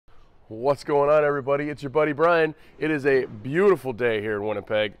What's going on, everybody? It's your buddy Brian. It is a beautiful day here in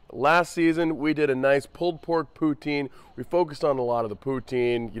Winnipeg. Last season, we did a nice pulled pork poutine. We focused on a lot of the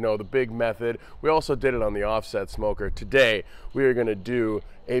poutine, you know, the big method. We also did it on the offset smoker. Today, we are going to do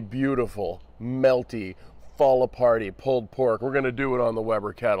a beautiful, melty, fall-aparty pulled pork. We're going to do it on the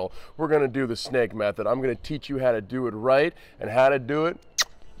Weber Kettle. We're going to do the snake method. I'm going to teach you how to do it right and how to do it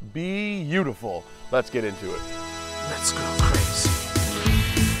beautiful. Let's get into it. Let's go crazy.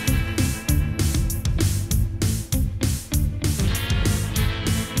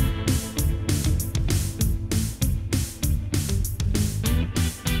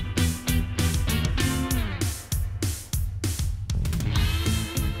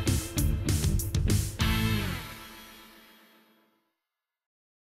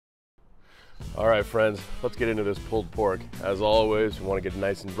 All right, friends, let's get into this pulled pork. As always, we want to get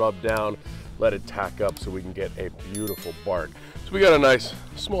nice and rubbed down, let it tack up so we can get a beautiful bark. So we got a nice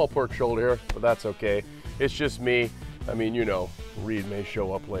small pork shoulder here, but that's okay. It's just me. I mean, you know, Reed may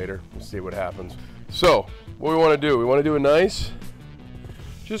show up later. We'll see what happens. So what we want to do, we want to do a nice,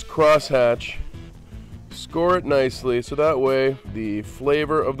 just cross hatch, score it nicely so that way the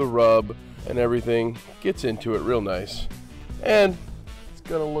flavor of the rub and everything gets into it real nice. And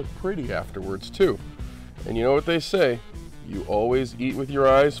gonna look pretty afterwards too. And you know what they say, you always eat with your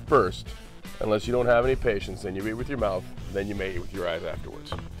eyes first, unless you don't have any patience. Then you eat with your mouth, then you may eat with your eyes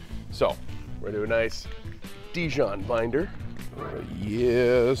afterwards. So we're gonna do a nice Dijon binder.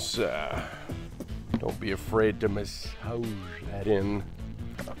 Yes, don't be afraid to massage that in.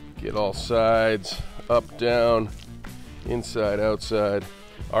 Get all sides, up, down, inside, outside.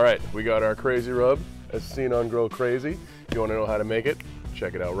 All right, we got our crazy rub as seen on Grow Crazy. If you want to know how to make it,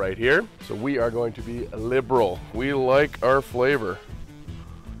 check it out right here. So we are going to be liberal. We like our flavor.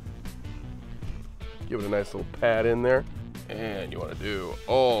 Give it a nice little pat in there. And you want to do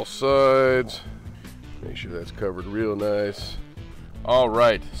all sides. Make sure that's covered real nice. All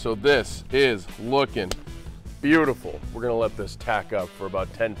right, so this is looking beautiful. We're gonna let this tack up for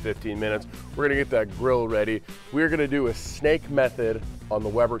about 10-15 minutes. We're gonna get that grill ready. We're gonna do a snake method on the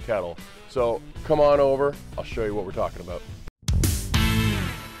Weber Kettle. So come on over, I'll show you what we're talking about.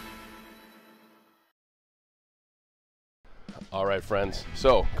 All right, friends,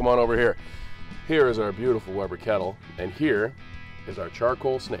 so come on over here. Here is our beautiful Weber Kettle, and here is our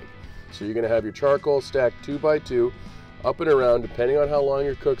charcoal snake. So you're gonna have your charcoal stacked 2 by 2, up and around, depending on how long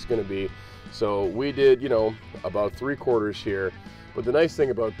your cook's gonna be. So we did, you know, about 3/4 here. But the nice thing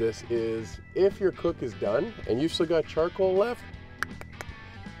about this is if your cook is done and you've still got charcoal left,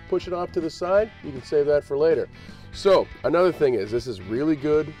 push it off to the side, you can save that for later. So another thing is this is really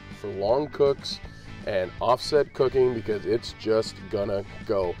good for long cooks and offset cooking because it's just gonna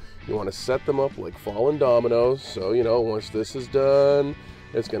go. You want to set them up like fallen dominoes, so you know once this is done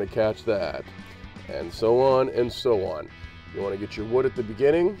it's gonna catch that, and so on and so on. You want to get your wood at the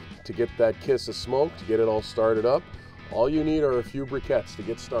beginning to get that kiss of smoke, to get it all started up. All you need are a few briquettes to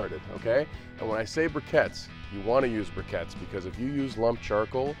get started, okay? And when I say briquettes, you want to use briquettes because if you use lump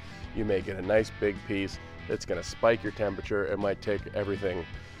charcoal, you may get a nice big piece that's gonna spike your temperature. It might take everything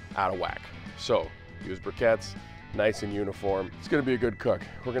out of whack. So use briquettes, nice and uniform. It's gonna be a good cook.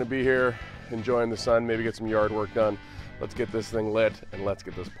 We're gonna be here enjoying the sun, maybe get some yard work done. Let's get this thing lit and let's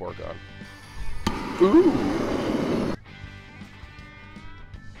get this pork on. Ooh.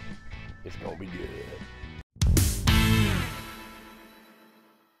 It's gonna be good.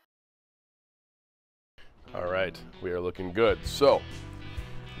 All right, we are looking good. So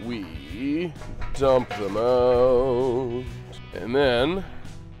we dump them out, and then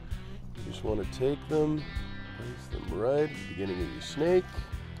you just want to take them, place them right at the beginning of your snake,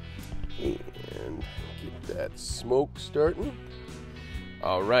 and get that smoke starting.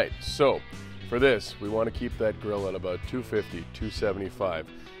 All right, so for this, we want to keep that grill at about 250, 275.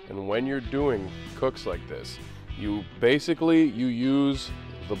 And when you're doing cooks like this, you use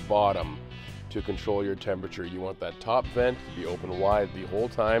the bottom to control your temperature. You want that top vent to be open wide the whole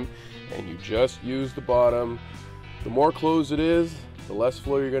time, and you just use the bottom. The more closed it is, the less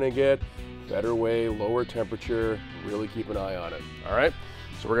flow you're gonna get, better way, lower temperature, really keep an eye on it, all right?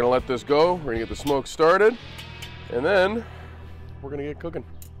 So we're gonna let this go, we're gonna get the smoke started, and then we're gonna get cooking.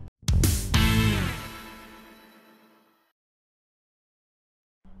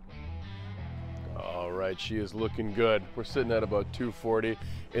 All right, she is looking good. We're sitting at about 240.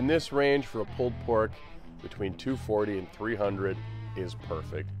 In this range for a pulled pork, between 240 and 300 is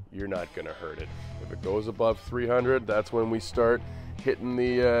perfect. You're not gonna hurt it. If it goes above 300, that's when we start hitting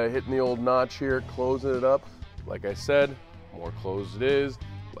the old notch here, closing it up. Like I said, more closed it is,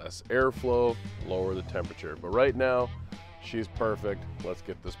 less airflow, lower the temperature. But right now, She's perfect. Let's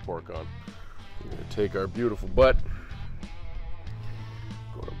get this pork on. We're gonna take our beautiful butt.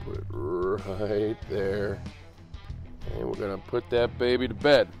 Gonna put it right there. And we're gonna put that baby to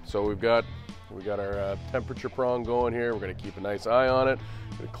bed. So we got our temperature prong going here. We're gonna keep a nice eye on it.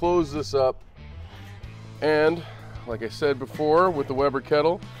 Gonna close this up. And like I said before with the Weber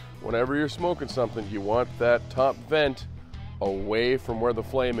Kettle, whenever you're smoking something, you want that top vent away from where the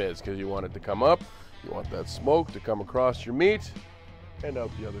flame is, because you want it to come up. You want that smoke to come across your meat and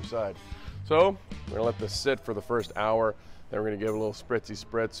out the other side. So we're gonna let this sit for the first hour. Then we're gonna give it a little spritzy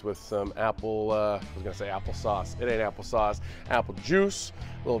spritz with some apple, I was gonna say applesauce. It ain't applesauce, apple juice,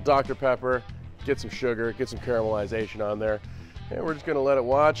 a little Dr. Pepper, get some sugar, get some caramelization on there. And we're just gonna let it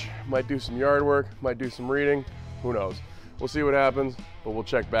watch. Might do some yard work, might do some reading, who knows. We'll see what happens, but we'll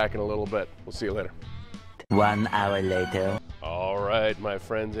check back in a little bit. We'll see you later. 1 hour later. All right, my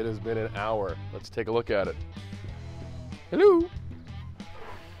friends, it has been an hour. Let's take a look at it. Hello.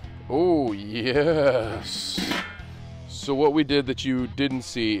 Oh, yes. So what we did that you didn't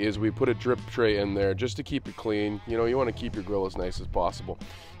see is we put a drip tray in there just to keep it clean. You know, you want to keep your grill as nice as possible.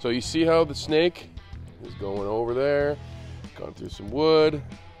 So you see how the snake is going over there, gone through some wood,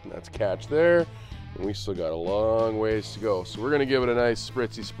 and that's catch there. And we still got a long ways to go. So we're gonna give it a nice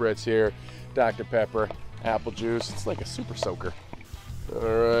spritzy spritz here. Dr. Pepper, apple juice. It's like a super soaker. All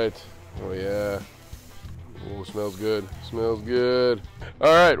right. Oh yeah. Oh, smells good. Smells good.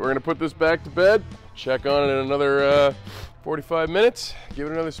 All right, we're gonna put this back to bed. Check on it in another 45 minutes. Give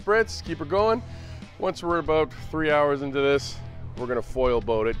it another spritz. Keep her going. Once we're about 3 hours into this, we're gonna foil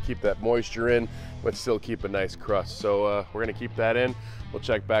boat it, keep that moisture in, but still keep a nice crust. So we're gonna keep that in. We'll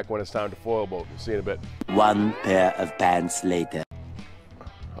check back when it's time to foil boat. We'll see you in a bit. 1 pair of pants later.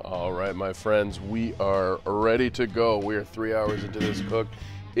 All right, my friends, we are ready to go. We are 3 hours into this cook.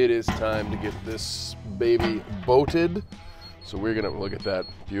 It is time to get this baby boated. So we're gonna look at that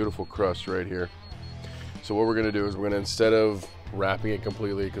beautiful crust right here. So what we're gonna do is we're gonna, instead of wrapping it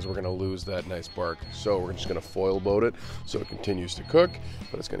completely, because we're gonna lose that nice bark, so we're just gonna foil boat it so it continues to cook,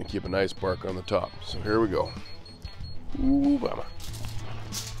 but it's gonna keep a nice bark on the top. So here we go. Ooh, mama.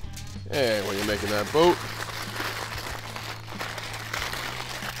 Hey, when you're making that boat,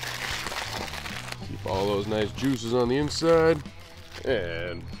 keep all those nice juices on the inside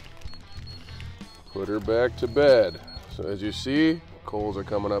and put her back to bed. So as you see, coals are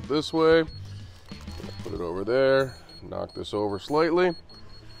coming up this way. Put it over there, knock this over slightly,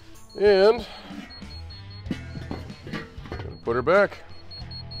 and put her back.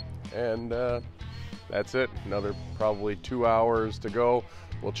 And that's it. Another probably 2 hours to go.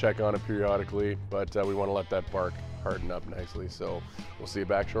 We'll check on it periodically, but we want to let that bark harden up nicely. So we'll see you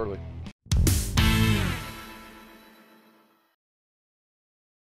back shortly.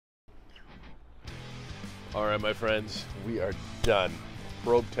 All right, my friends, we are done.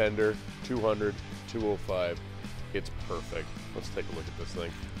 Probe tender, 200, 205. It's perfect. Let's take a look at this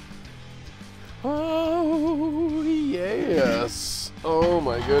thing. Oh, yes. Oh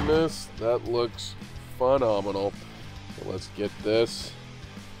my goodness, that looks phenomenal. So let's get this.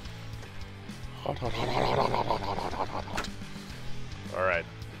 Hot, hot, hot, hot, hot, hot, hot, hot, hot, hot, hot. All right,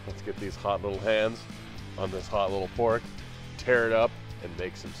 let's get these hot little hands on this hot little pork, tear it up, and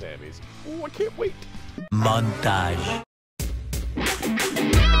make some Sammys. Oh, I can't wait. Montage.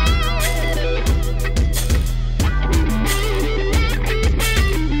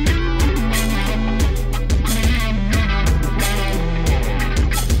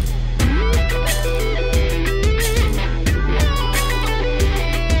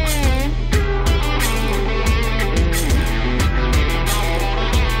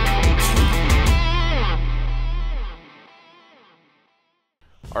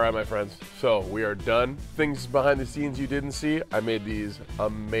 All right, my friends, so we are done. Things behind the scenes you didn't see, I made these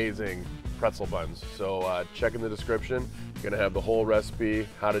amazing pretzel buns. So check in the description. You're gonna have the whole recipe,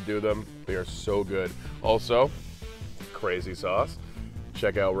 how to do them. They are so good. Also, crazy sauce.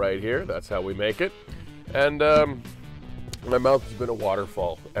 Check out right here, that's how we make it. And my mouth has been a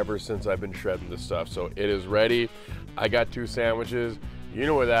waterfall ever since I've been shredding this stuff. So it is ready. I got 2 sandwiches. You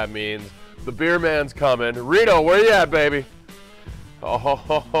know what that means. The beer man's coming. Rito, where you at, baby?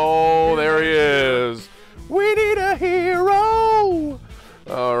 Oh, there he is. We need a hero.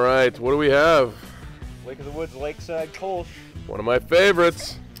 All right, what do we have? Lake of the Woods, Lakeside, Kolsch. One of my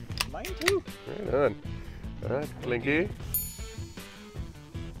favorites. Mine too. Right on. All right, Clinky.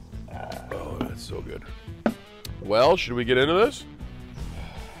 Oh, that's so good. Well, should we get into this?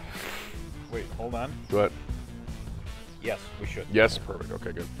 Wait, hold on. What? Yes, we should. Yes, perfect.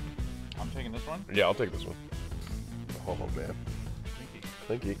 Okay, good. I'm taking this one. Yeah, I'll take this one. Oh, man.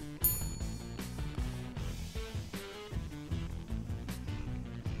 Thank you. Clinky.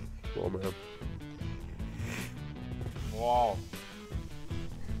 Oh man. Wow.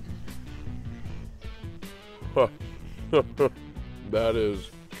 That is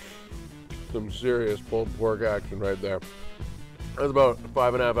some serious pulled pork action right there. That's about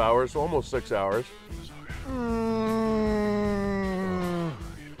 5.5 hours, so almost 6 hours.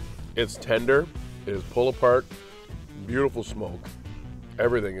 It's tender, it is pull apart, beautiful smoke.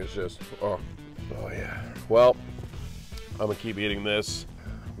 Everything is just, oh yeah. Well, I'm gonna keep eating this.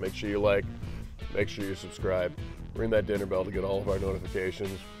 Make sure you like, make sure you subscribe. Ring that dinner bell to get all of our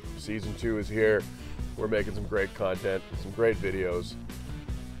notifications. Season 2 is here. We're making some great content, some great videos.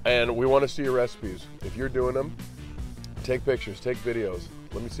 And we want to see your recipes. If you're doing them, take pictures, take videos.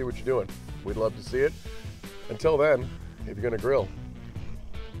 Let me see what you're doing. We'd love to see it. Until then, if you're gonna grill.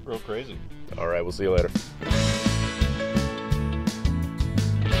 Real crazy. All right, we'll see you later.